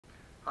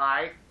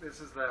Hi,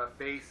 this is the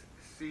bass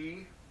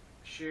C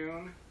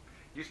Shun.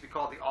 Used to be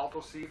called the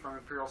Alto C from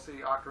Imperial City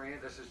Ocarina.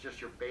 This is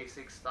just your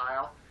basic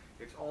style.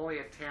 It's only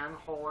a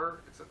 10-holer.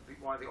 It's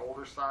one of the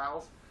older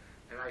styles.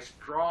 And I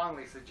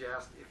strongly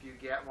suggest if you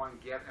get one,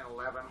 get an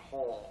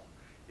 11-hole.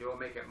 It will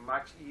make it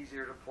much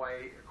easier to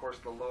play. Of course,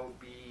 the low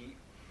B,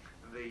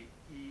 the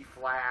E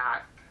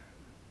flat,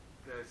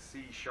 the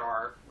C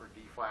sharp, or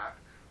D flat,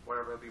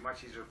 whatever, it'll be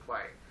much easier to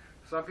play.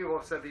 Some people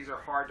have said these are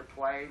hard to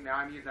play. Now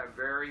I'm using a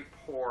very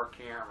poor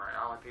camera.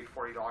 I only paid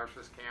 $40 for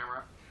this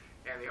camera,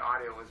 and the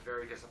audio was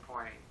very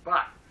disappointing.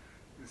 But,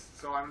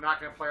 so I'm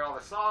not going to play all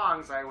the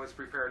songs I was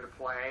prepared to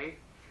play.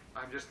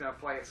 I'm just going to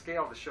play a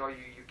scale to show you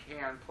you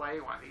can play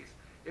one of these.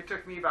 It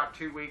took me about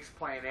 2 weeks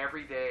playing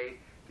every day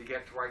to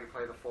get to where I could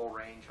play the full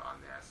range on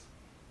this.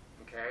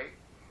 Okay?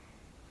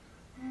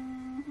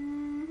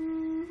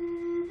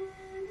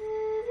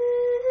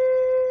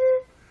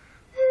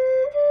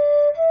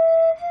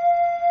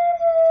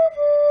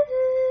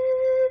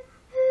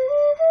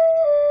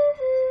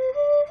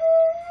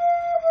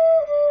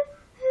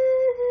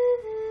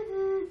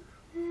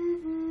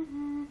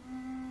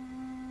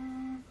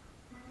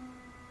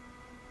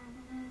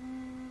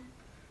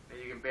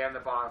 Bend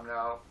the bottom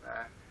note.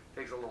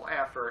 Takes a little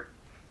effort.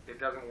 It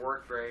doesn't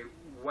work very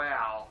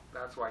well.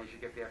 That's why you should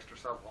get the extra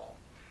subhole.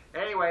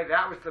 Anyway,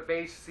 that was the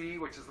bass C,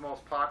 which is the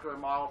most popular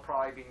model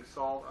probably being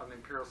sold on the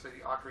Imperial City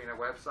Ocarina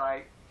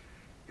website.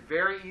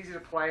 Very easy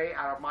to play.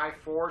 Out of my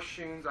 4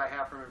 Shuns I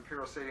have from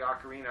Imperial City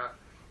Ocarina,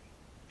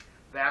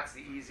 that's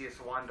the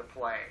easiest one to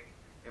play,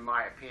 in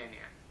my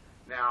opinion.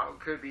 Now, it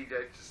could be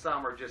that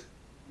some are just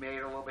made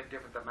a little bit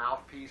different, the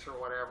mouthpiece or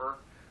whatever,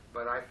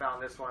 but I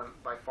found this one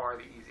by far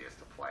the easiest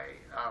to play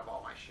out of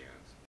all my Shuns.